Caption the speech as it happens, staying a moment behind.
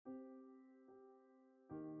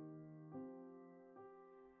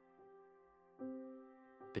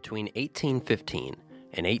Between 1815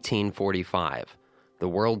 and 1845, the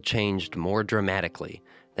world changed more dramatically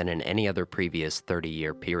than in any other previous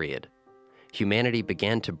 30-year period. Humanity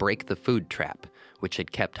began to break the food trap, which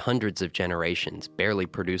had kept hundreds of generations barely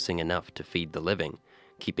producing enough to feed the living,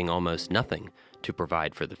 keeping almost nothing to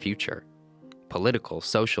provide for the future. Political,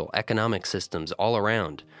 social, economic systems all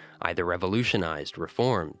around either revolutionized,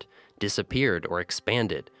 reformed, disappeared, or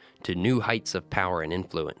expanded to new heights of power and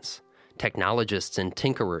influence. Technologists and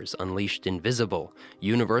tinkerers unleashed invisible,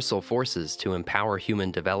 universal forces to empower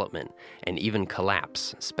human development and even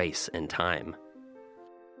collapse space and time.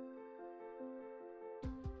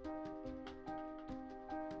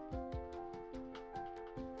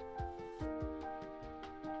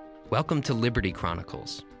 Welcome to Liberty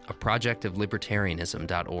Chronicles, a project of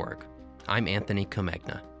libertarianism.org. I'm Anthony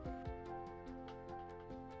Comegna.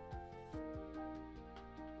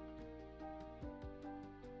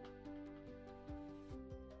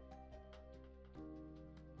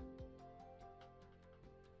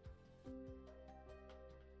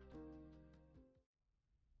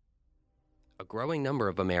 A growing number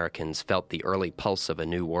of Americans felt the early pulse of a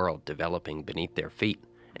new world developing beneath their feet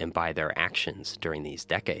and by their actions during these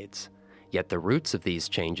decades. Yet the roots of these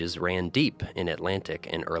changes ran deep in Atlantic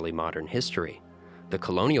and early modern history. The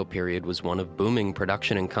colonial period was one of booming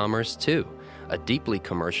production and commerce too, a deeply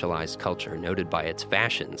commercialized culture noted by its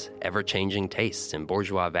fashions, ever-changing tastes, and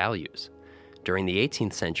bourgeois values. During the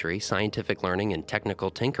 18th century, scientific learning and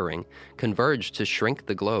technical tinkering converged to shrink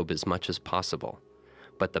the globe as much as possible.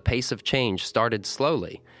 But the pace of change started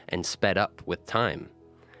slowly and sped up with time.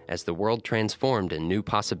 As the world transformed and new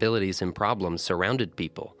possibilities and problems surrounded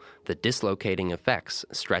people, the dislocating effects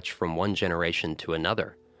stretched from one generation to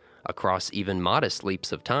another. Across even modest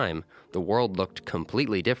leaps of time, the world looked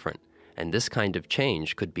completely different, and this kind of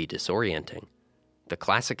change could be disorienting. The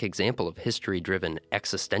classic example of history-driven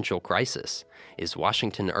existential crisis is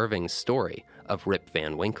Washington Irving's story of Rip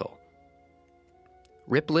Van Winkle.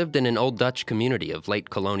 Rip lived in an old Dutch community of late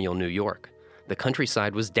colonial New York. The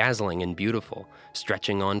countryside was dazzling and beautiful,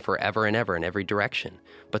 stretching on forever and ever in every direction,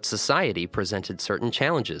 but society presented certain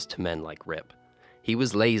challenges to men like Rip. He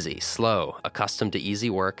was lazy, slow, accustomed to easy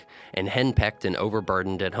work, and henpecked and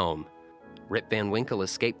overburdened at home. Rip Van Winkle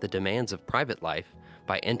escaped the demands of private life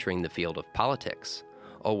by entering the field of politics,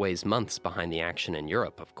 always months behind the action in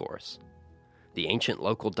Europe, of course. The ancient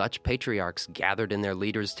local Dutch patriarchs gathered in their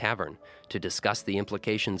leader's tavern to discuss the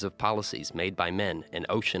implications of policies made by men an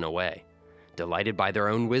ocean away. Delighted by their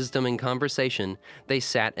own wisdom and conversation, they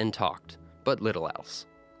sat and talked, but little else.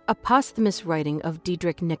 A posthumous writing of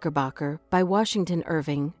Diedrich Knickerbocker by Washington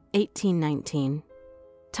Irving, 1819.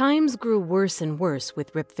 Times grew worse and worse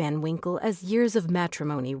with Rip Van Winkle as years of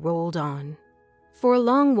matrimony rolled on. For a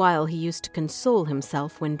long while he used to console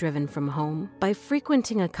himself when driven from home by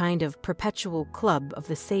frequenting a kind of perpetual club of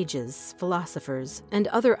the sages, philosophers, and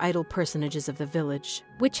other idle personages of the village,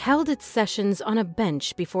 which held its sessions on a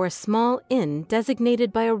bench before a small inn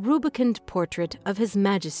designated by a rubicund portrait of His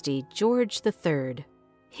Majesty George III.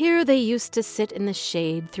 Here they used to sit in the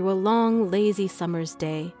shade through a long, lazy summer's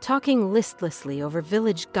day, talking listlessly over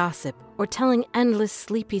village gossip or telling endless,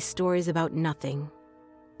 sleepy stories about nothing.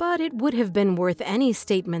 But it would have been worth any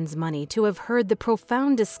statesman's money to have heard the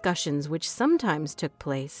profound discussions which sometimes took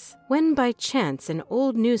place when by chance an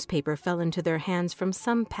old newspaper fell into their hands from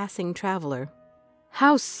some passing traveler.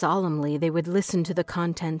 How solemnly they would listen to the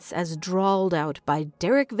contents as drawled out by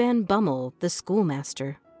Derrick Van Bummel, the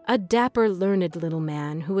schoolmaster, a dapper, learned little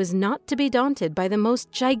man who was not to be daunted by the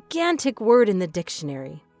most gigantic word in the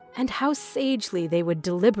dictionary. And how sagely they would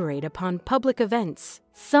deliberate upon public events,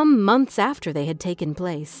 some months after they had taken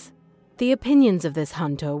place. The opinions of this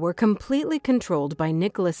junto were completely controlled by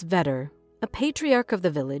Nicholas Vedder, a patriarch of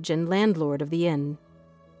the village and landlord of the inn.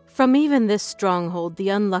 From even this stronghold the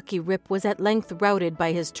unlucky Rip was at length routed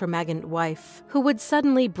by his termagant wife, who would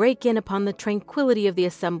suddenly break in upon the tranquillity of the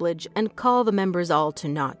assemblage and call the members all to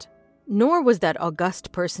naught. Nor was that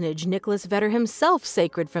august personage Nicholas Vedder himself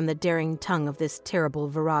sacred from the daring tongue of this terrible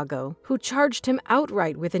virago, who charged him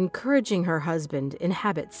outright with encouraging her husband in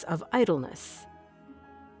habits of idleness.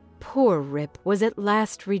 Poor Rip was at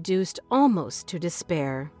last reduced almost to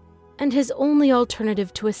despair, and his only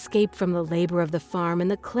alternative to escape from the labor of the farm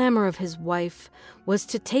and the clamor of his wife was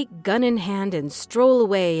to take gun in hand and stroll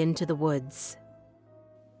away into the woods.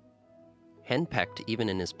 Henpecked even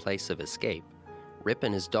in his place of escape, Rip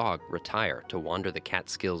and his dog retire to wander the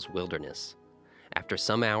Catskills wilderness. After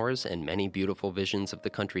some hours and many beautiful visions of the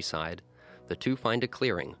countryside, the two find a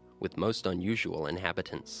clearing with most unusual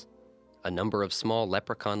inhabitants. a number of small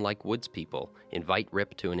leprechaun-like woods people invite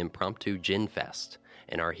Rip to an impromptu gin fest,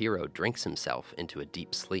 and our hero drinks himself into a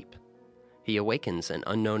deep sleep. He awakens an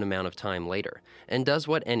unknown amount of time later and does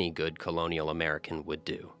what any good colonial American would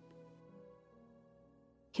do.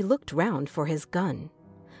 He looked round for his gun,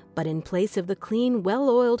 but in place of the clean,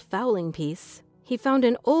 well-oiled fowling piece, he found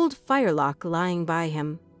an old firelock lying by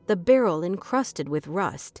him, the barrel encrusted with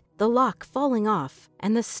rust, the lock falling off,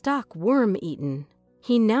 and the stock worm-eaten.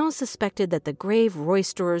 He now suspected that the grave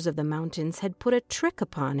roisterers of the mountains had put a trick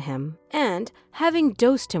upon him, and, having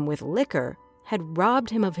dosed him with liquor, had robbed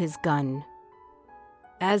him of his gun.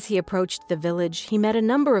 As he approached the village, he met a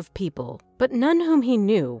number of people, but none whom he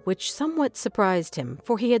knew, which somewhat surprised him,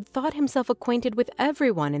 for he had thought himself acquainted with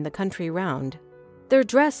everyone in the country round. Their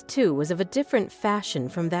dress, too, was of a different fashion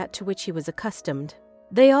from that to which he was accustomed.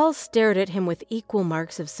 They all stared at him with equal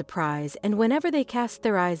marks of surprise, and whenever they cast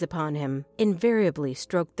their eyes upon him, invariably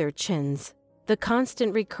stroked their chins. The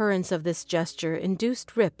constant recurrence of this gesture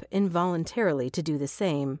induced Rip involuntarily to do the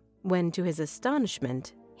same, when, to his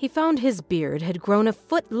astonishment, he found his beard had grown a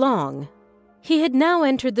foot long. He had now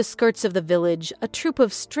entered the skirts of the village. A troop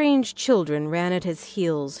of strange children ran at his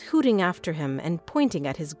heels, hooting after him and pointing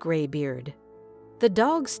at his gray beard. The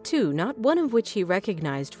dogs, too, not one of which he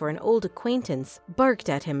recognized for an old acquaintance, barked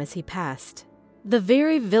at him as he passed. The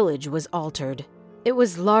very village was altered. It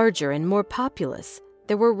was larger and more populous.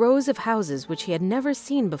 There were rows of houses which he had never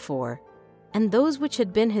seen before, and those which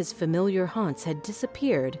had been his familiar haunts had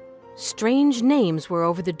disappeared. Strange names were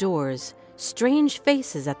over the doors, strange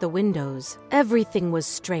faces at the windows. Everything was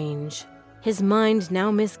strange. His mind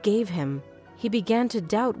now misgave him. He began to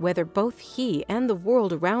doubt whether both he and the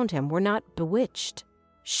world around him were not bewitched.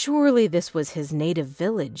 Surely this was his native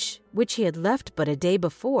village, which he had left but a day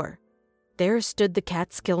before. There stood the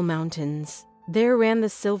Catskill Mountains. There ran the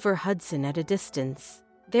Silver Hudson at a distance.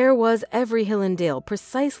 There was every hill and dale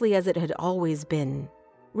precisely as it had always been.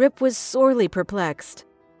 Rip was sorely perplexed.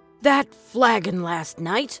 "That flagon last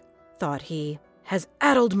night," thought he, "has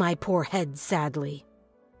addled my poor head sadly."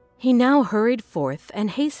 He now hurried forth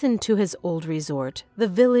and hastened to his old resort, the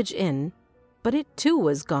village inn, but it too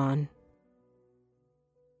was gone.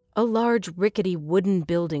 A large rickety wooden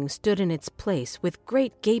building stood in its place with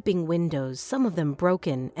great gaping windows, some of them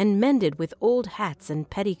broken and mended with old hats and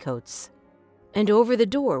petticoats. And over the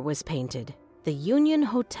door was painted, "The Union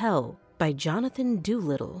Hotel by Jonathan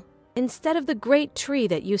Doolittle." Instead of the great tree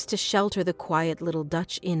that used to shelter the quiet little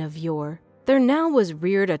Dutch inn of yore, there now was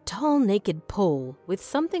reared a tall naked pole with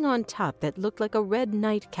something on top that looked like a red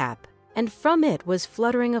nightcap, and from it was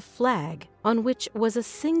fluttering a flag on which was a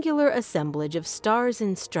singular assemblage of stars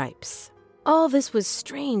and stripes. All this was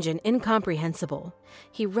strange and incomprehensible.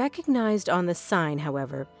 He recognized on the sign,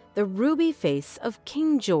 however, the ruby face of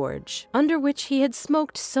King George, under which he had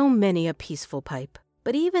smoked so many a peaceful pipe.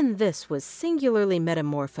 But even this was singularly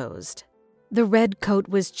metamorphosed. The red coat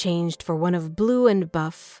was changed for one of blue and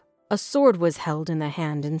buff. A sword was held in the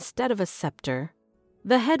hand instead of a scepter.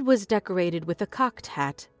 The head was decorated with a cocked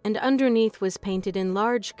hat, and underneath was painted in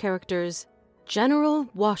large characters, "General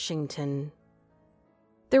Washington."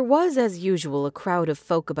 There was, as usual, a crowd of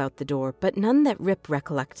folk about the door, but none that Rip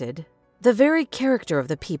recollected. The very character of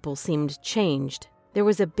the people seemed changed. There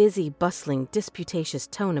was a busy, bustling, disputatious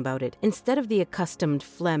tone about it, instead of the accustomed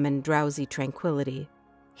phlegm and drowsy tranquility.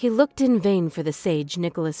 He looked in vain for the sage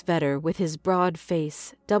Nicholas Vedder, with his broad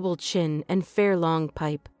face, double chin, and fair long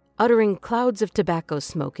pipe, uttering clouds of tobacco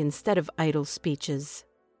smoke instead of idle speeches.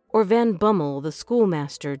 Or Van Bummel, the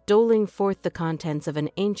schoolmaster, doling forth the contents of an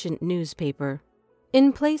ancient newspaper.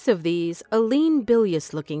 In place of these, a lean,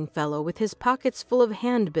 bilious-looking fellow with his pockets full of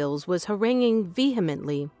handbills was haranguing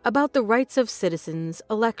vehemently about the rights of citizens,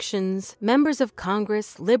 elections, members of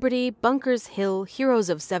Congress, liberty, Bunker's Hill, heroes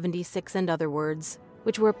of 76, and other words,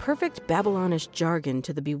 which were perfect Babylonish jargon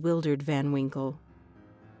to the bewildered Van Winkle.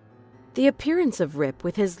 The appearance of Rip,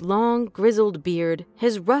 with his long, grizzled beard,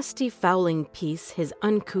 his rusty fowling piece, his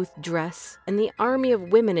uncouth dress, and the army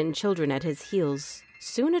of women and children at his heels,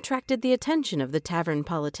 soon attracted the attention of the tavern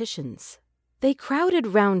politicians. They crowded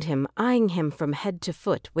round him, eyeing him from head to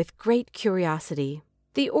foot with great curiosity.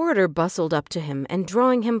 The orator bustled up to him, and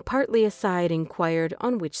drawing him partly aside, inquired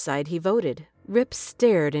on which side he voted. Rip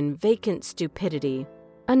stared in vacant stupidity.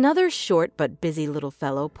 Another short but busy little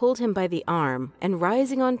fellow pulled him by the arm, and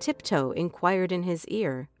rising on tiptoe, inquired in his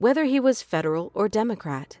ear whether he was Federal or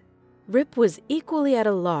Democrat. Rip was equally at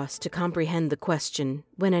a loss to comprehend the question,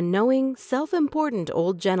 when a knowing, self-important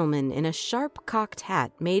old gentleman in a sharp cocked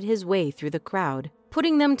hat made his way through the crowd,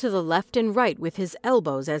 putting them to the left and right with his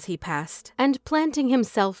elbows as he passed, and planting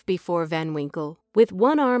himself before Van Winkle, With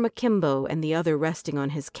one arm akimbo and the other resting on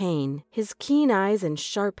his cane, his keen eyes and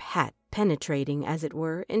sharp hat penetrating, as it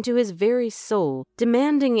were, into his very soul,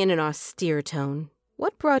 demanding in an austere tone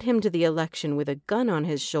what brought him to the election with a gun on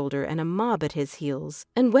his shoulder and a mob at his heels,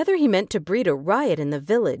 and whether he meant to breed a riot in the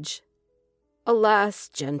village. "Alas,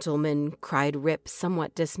 gentlemen," cried Rip,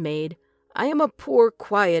 somewhat dismayed, "I am a poor,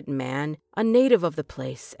 quiet man, a native of the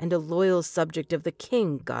place, and a loyal subject of the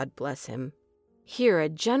king, God bless him." Here a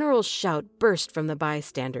general shout burst from the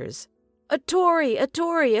bystanders. "A Tory! A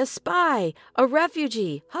Tory! A spy! A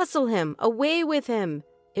refugee! Hustle him! Away with him!"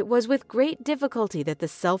 It was with great difficulty that the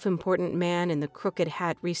self-important man in the crooked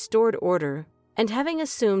hat restored order, and having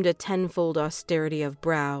assumed a tenfold austerity of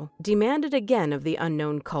brow, demanded again of the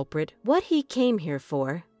unknown culprit what he came here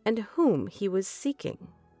for and whom he was seeking.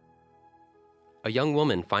 A young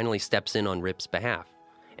woman finally steps in on Rip's behalf,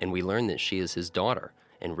 and we learn that she is his daughter,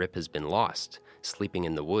 and Rip has been lost, sleeping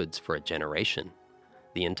in the woods for a generation.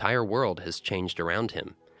 The entire world has changed around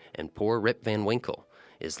him, and poor Rip Van Winkle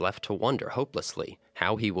is left to wonder hopelessly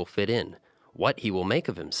how he will fit in, what he will make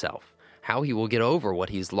of himself, how he will get over what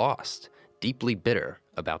he's lost, deeply bitter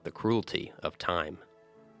about the cruelty of time.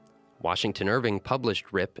 Washington Irving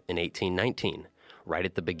published Rip in 1819, right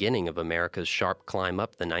at the beginning of America's sharp climb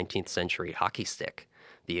up the 19th century hockey stick,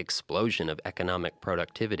 the explosion of economic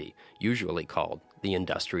productivity, usually called the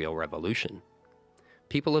Industrial Revolution.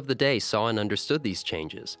 People of the day saw and understood these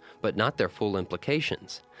changes, but not their full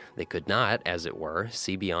implications. They could not, as it were,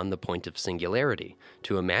 see beyond the point of singularity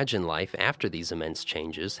to imagine life after these immense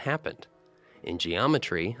changes happened. In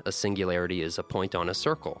geometry, a singularity is a point on a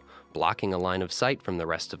circle, blocking a line of sight from the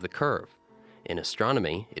rest of the curve. In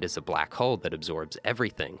astronomy, it is a black hole that absorbs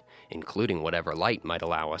everything, including whatever light might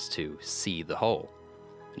allow us to see the whole.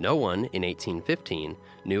 No one in 1815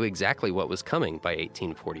 knew exactly what was coming by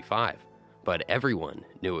 1845. But everyone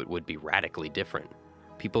knew it would be radically different.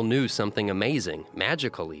 People knew something amazing,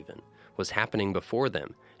 magical even, was happening before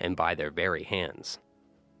them and by their very hands.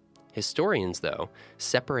 Historians, though,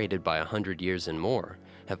 separated by 100 years and more,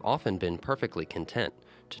 have often been perfectly content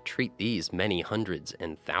to treat these many hundreds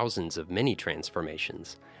and thousands of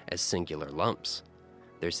mini-transformations as singular lumps.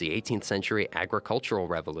 There's the 18th century agricultural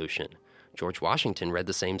revolution. George Washington read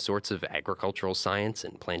the same sorts of agricultural science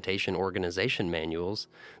and plantation organization manuals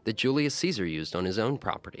that Julius Caesar used on his own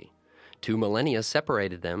property. 2 millennia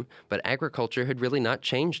separated them, but agriculture had really not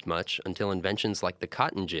changed much until inventions like the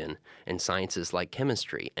cotton gin and sciences like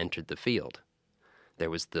chemistry entered the field. There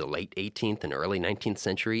was the late 18th and early 19th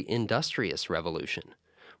century industrious revolution.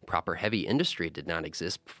 Proper heavy industry did not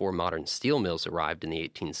exist before modern steel mills arrived in the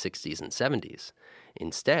 1860s and 70s.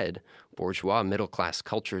 Instead, bourgeois middle-class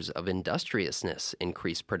cultures of industriousness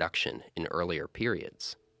increased production in earlier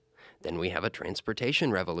periods. Then we have a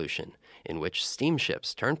transportation revolution, in which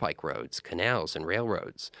steamships, turnpike roads, canals, and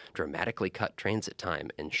railroads dramatically cut transit time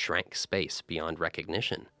and shrank space beyond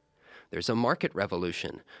recognition. There's a market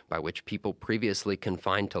revolution, by which people previously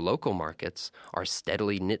confined to local markets are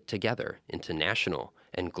steadily knit together into national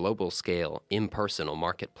and global-scale impersonal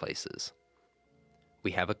marketplaces.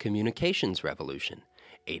 We have a communications revolution,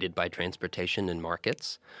 aided by transportation and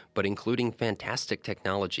markets, but including fantastic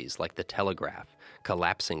technologies like the telegraph,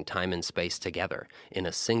 collapsing time and space together in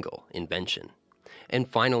a single invention. And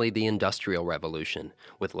finally, the Industrial Revolution,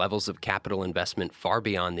 with levels of capital investment far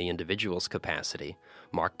beyond the individual's capacity,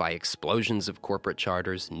 marked by explosions of corporate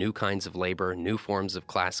charters, new kinds of labor, new forms of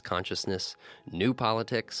class consciousness, new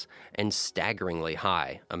politics, and staggeringly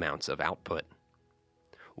high amounts of output.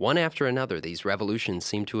 One after another, these revolutions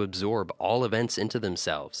seem to absorb all events into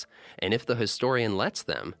themselves, and if the historian lets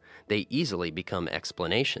them, they easily become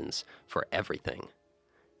explanations for everything.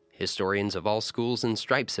 Historians of all schools and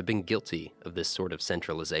stripes have been guilty of this sort of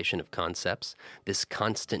centralization of concepts, this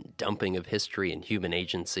constant dumping of history and human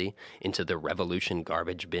agency into the revolution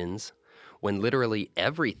garbage bins, when literally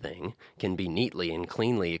everything can be neatly and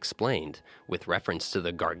cleanly explained with reference to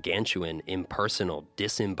the gargantuan, impersonal,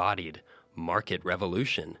 disembodied market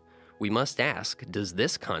revolution. We must ask, does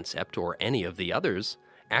this concept or any of the others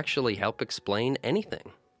actually help explain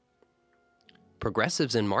anything?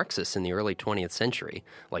 Progressives and Marxists in the early 20th century,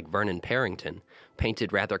 like Vernon Parrington,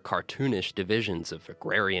 painted rather cartoonish divisions of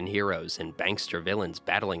agrarian heroes and bankster villains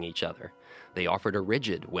battling each other. They offered a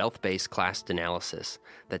rigid, wealth-based class analysis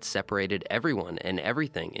that separated everyone and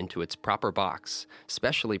everything into its proper box,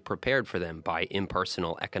 specially prepared for them by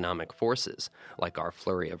impersonal economic forces, like our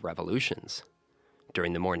flurry of revolutions.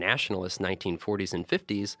 During the more nationalist 1940s and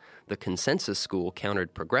 50s, the consensus school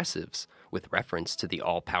countered progressives with reference to the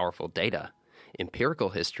all-powerful data. Empirical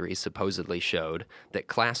history supposedly showed that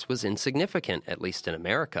class was insignificant, at least in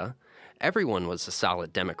America, Everyone was a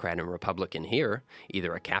solid Democrat and Republican here,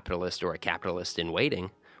 either a capitalist or a capitalist in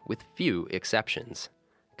waiting, with few exceptions.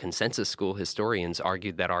 Consensus school historians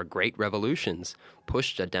argued that our great revolutions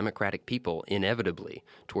pushed a democratic people inevitably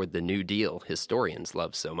toward the New Deal historians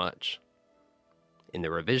love so much. In the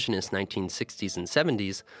revisionist 1960s and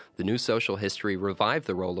 70s, the New Social History revived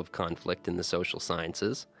the role of conflict in the social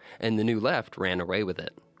sciences, and the New Left ran away with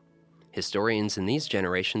it. Historians in these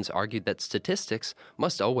generations argued that statistics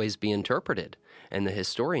must always be interpreted, and the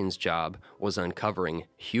historian's job was uncovering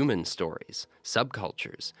human stories,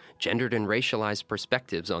 subcultures, gendered and racialized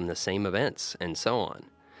perspectives on the same events, and so on.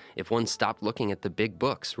 If one stopped looking at the big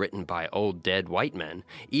books written by old dead white men,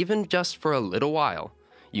 even just for a little while,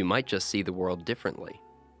 you might just see the world differently.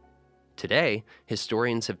 Today,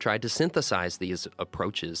 historians have tried to synthesize these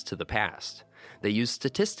approaches to the past. They use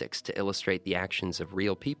statistics to illustrate the actions of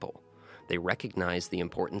real people. They recognize the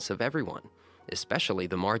importance of everyone, especially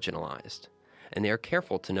the marginalized, and they are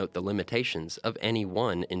careful to note the limitations of any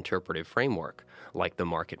one interpretive framework, like the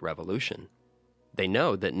market revolution. They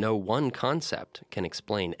know that no one concept can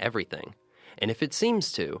explain everything, and if it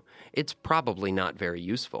seems to, it's probably not very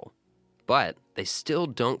useful. But they still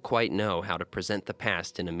don't quite know how to present the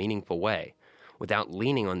past in a meaningful way without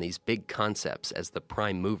leaning on these big concepts as the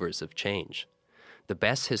prime movers of change. The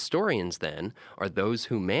best historians, then, are those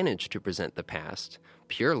who manage to present the past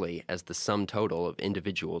purely as the sum total of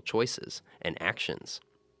individual choices and actions.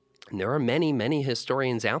 And there are many, many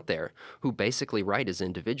historians out there who basically write as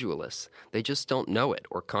individualists. They just don't know it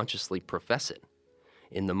or consciously profess it.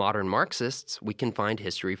 In the modern Marxists, we can find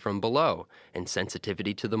history from below and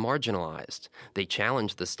sensitivity to the marginalized. They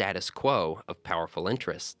challenge the status quo of powerful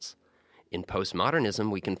interests. In postmodernism,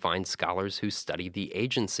 we can find scholars who study the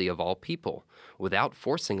agency of all people without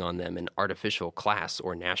forcing on them an artificial class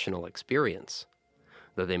or national experience.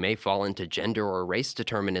 Though they may fall into gender or race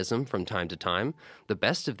determinism from time to time, the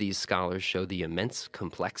best of these scholars show the immense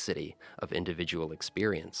complexity of individual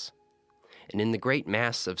experience. And in the great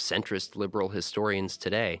mass of centrist liberal historians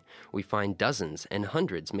today, we find dozens and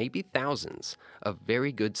hundreds, maybe thousands, of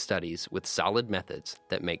very good studies with solid methods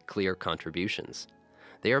that make clear contributions.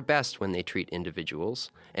 They are best when they treat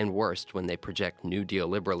individuals, and worst when they project New Deal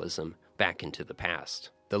liberalism back into the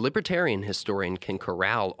past. The libertarian historian can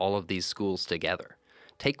corral all of these schools together,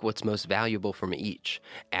 take what's most valuable from each,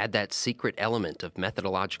 add that secret element of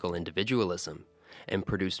methodological individualism, and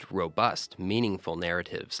produce robust, meaningful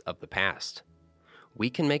narratives of the past.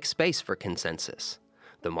 We can make space for consensus.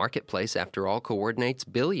 The marketplace, after all, coordinates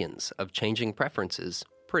billions of changing preferences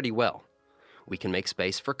pretty well. We can make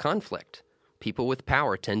space for conflict. People with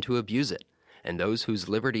power tend to abuse it, and those whose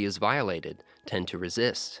liberty is violated tend to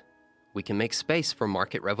resist. We can make space for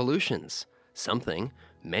market revolutions. Something,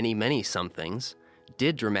 many somethings,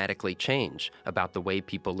 did dramatically change about the way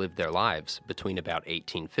people lived their lives between about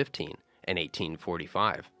 1815 and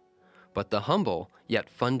 1845. But the humble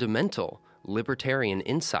yet fundamental libertarian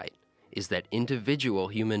insight is that individual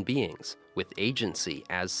human beings with agency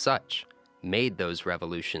as such made those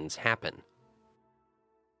revolutions happen.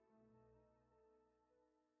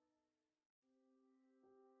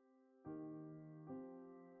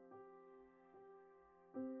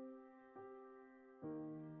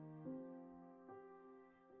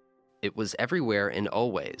 It was everywhere and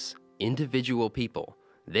always individual people,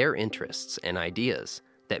 their interests and ideas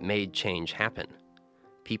that made change happen.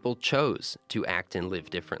 People chose to act and live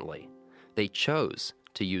differently. They chose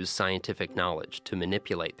to use scientific knowledge to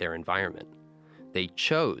manipulate their environment. They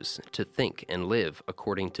chose to think and live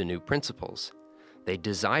according to new principles. They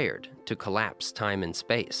desired to collapse time and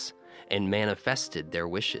space and manifested their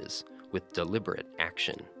wishes with deliberate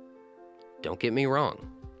action. Don't get me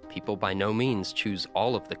wrong. People by no means choose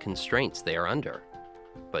all of the constraints they are under.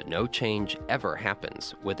 But no change ever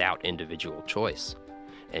happens without individual choice,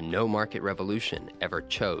 and no market revolution ever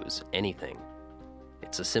chose anything.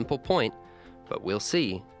 It's a simple point, but we'll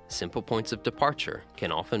see, simple points of departure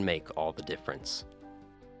can often make all the difference.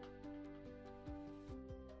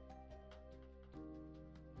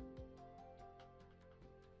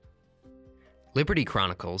 Liberty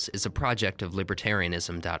Chronicles is a project of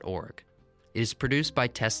libertarianism.org. It is produced by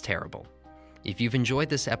Tess Terrible. If you've enjoyed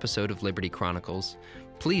this episode of Liberty Chronicles,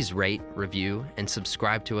 please rate, review, and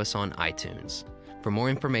subscribe to us on iTunes. For more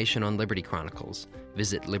information on Liberty Chronicles,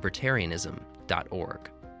 visit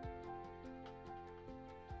libertarianism.org.